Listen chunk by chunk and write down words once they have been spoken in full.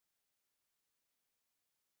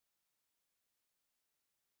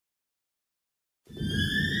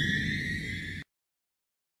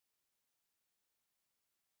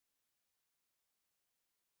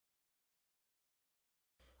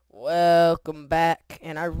Welcome back,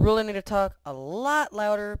 and I really need to talk a lot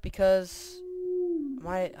louder because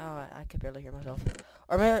I could barely hear myself.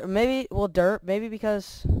 Or maybe maybe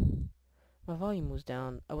because my volume was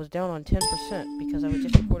down. I was down on 10% because I was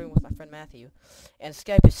just recording with my friend Matthew, and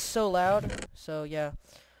Skype is so loud. So yeah,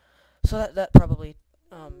 so that probably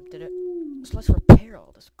did it. So let's repair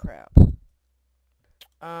all this crap.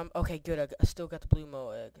 Okay, good. I still got the blue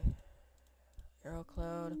moa egg. Arrow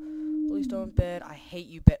cloud, bluestone bed. I hate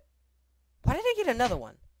you, bed. Why did I get another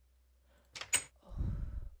one?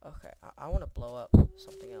 Okay, I want to blow up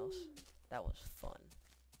something else. That was fun.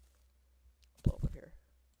 Blow up here.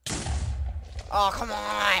 Oh, come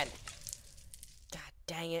on! God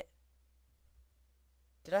dang it.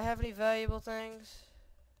 Did I have any valuable things?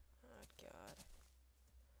 Oh, God.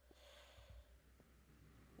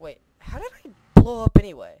 Wait, how did I blow up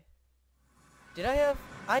anyway? Did I have...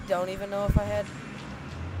 I don't even know if I had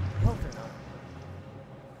health or not.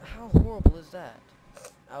 How horrible is that?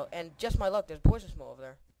 Oh, and just my luck, there's poisonous moa over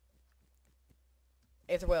there.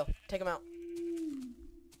 Aether whale, take him out.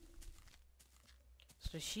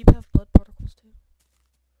 So do sheep have blood particles too?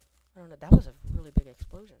 I don't know, that was a really big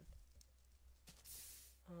explosion.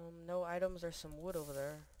 No items, there's some wood over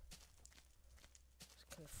there. Let's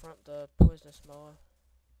confront the poisonous moa.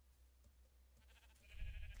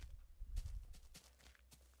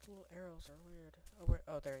 Little arrows are weird.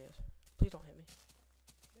 Oh, there he is. Please don't hit me.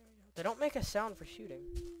 There we go. They don't make a sound for shooting.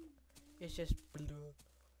 It's just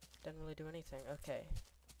doesn't really do anything. Okay.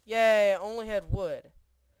 Yay! I only had wood.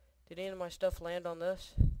 Did any of my stuff land on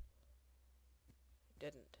this?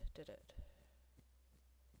 Didn't, did it?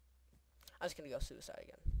 I'm just gonna go suicide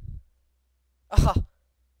again. Aha!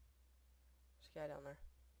 There's a guy down there.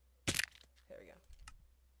 There we go.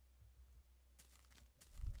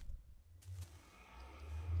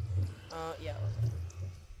 Yeah.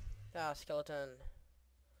 Ah, skeleton.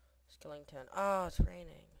 Skellington. Ah, it's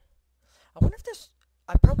raining. I wonder if there's...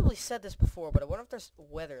 I probably said this before, but I wonder if there's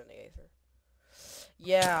weather in the aether.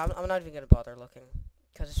 Yeah, I'm not even going to bother looking.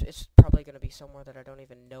 Because it's probably going to be somewhere that I don't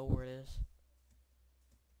even know where it is.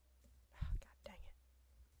 Oh, God dang it.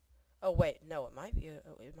 Oh, wait. No, it might be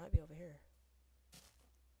over here.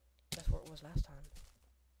 That's where it was last time.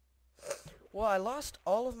 Well, I lost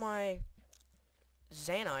all of my...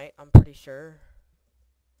 Zanite, I'm pretty sure.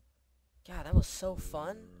 God, that was so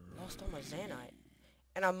fun. Lost all my Zanite.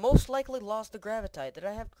 And I most likely lost the Gravitite. Did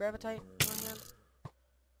I have Gravitite in my hand?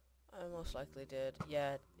 I most likely did.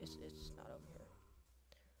 Yeah, it's not over here.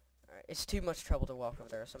 Alright, it's too much trouble to walk over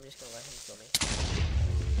there, so I'm just gonna let him kill me.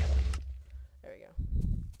 There we go.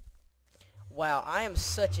 Wow, I am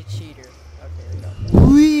such a cheater. Okay, there we go.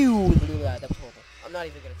 That was horrible. I'm not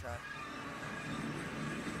even gonna try.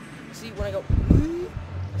 See, when I go...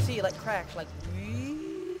 See, it like cracks, like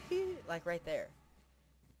right there.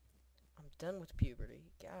 I'm done with puberty.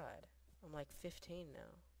 God. I'm like 15 now.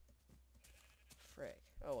 Frick.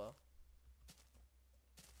 Oh well.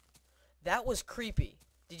 That was creepy.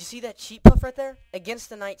 Did you see that sheep puff right there? Against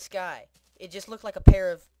the night sky. It just looked like a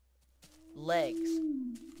pair of legs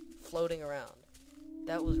floating around.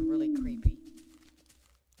 That was really creepy.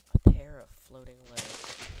 A pair of floating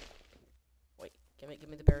legs. Wait, give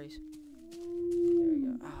me the berries. There we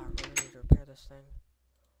go. Ah, I really need to repair this thing.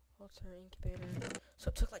 Altar incubator. So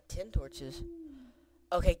it took like 10 torches.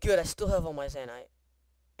 Okay, good. I still have all my Zanite.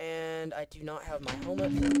 And I do not have my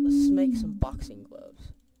helmet. Let's make some boxing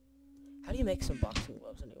gloves. How do you make some boxing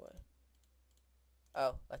gloves anyway?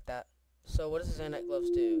 Oh, like that. So what does the Zanite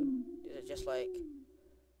gloves do? Is it just like...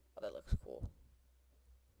 Oh, that looks cool.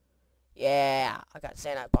 Yeah, I got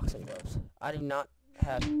Zanite boxing gloves. I do not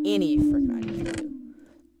have any freaking ideas what to do.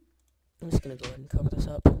 I'm just gonna go ahead and cover this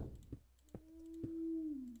up.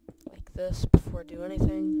 Like this before I do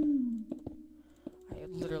anything. I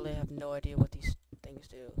literally have no idea what these things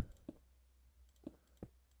do.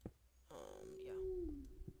 Yeah.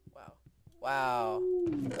 Wow. Wow.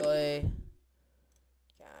 Really?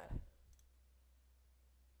 God.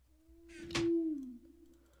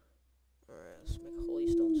 Alright, let's make a holy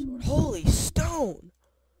stone sword. Holy stone!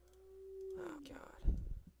 Oh, God.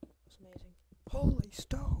 That's amazing. Holy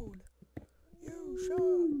stone! You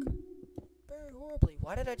shock! Very horribly.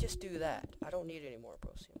 Why did I just do that? I don't need any more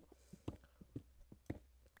protein.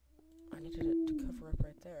 I needed it to cover up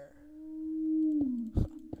right there.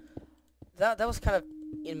 That was kind of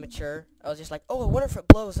immature. I was just like, oh, I wonder if it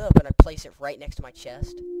blows up, and I place it right next to my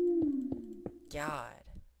chest. God.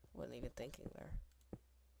 Wasn't even thinking there.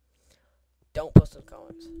 Don't post in the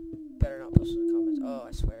comments. Better not post in the comments. Oh,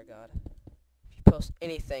 I swear to God. If you post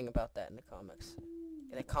anything about that in the comics.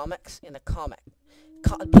 In the comics? In the comic.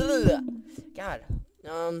 God.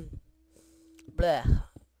 Bleh.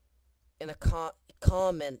 in the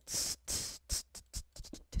comments.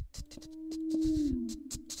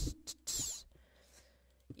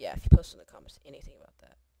 Yeah, if you post in the comments anything about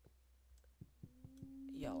that,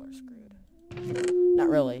 y'all are screwed. Not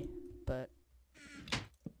really, but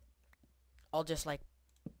I'll just like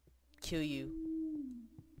kill you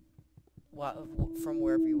from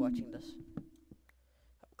wherever you're watching this.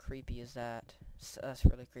 How creepy is that? That's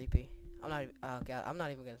really creepy. I'm not even, oh god, I'm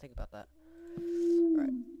not even gonna think about that. Alright.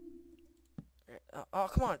 Oh,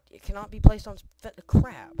 come on. It cannot be placed on the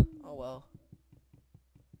crab. Oh, well.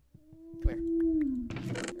 Come here.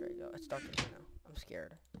 There we go. It's dark in here now. I'm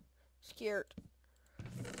scared.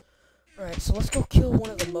 Alright, so let's go kill one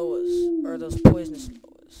of the moas. Or those poisonous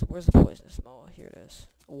moas. Where's the poisonous moa? Here it is.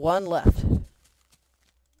 One left.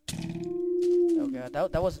 Oh god,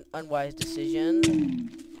 that was an unwise decision.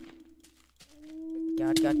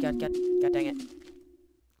 God dang it.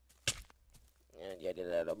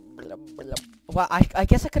 Well, I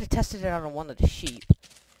guess I could have tested it out on one of the sheep.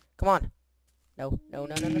 Come on. No.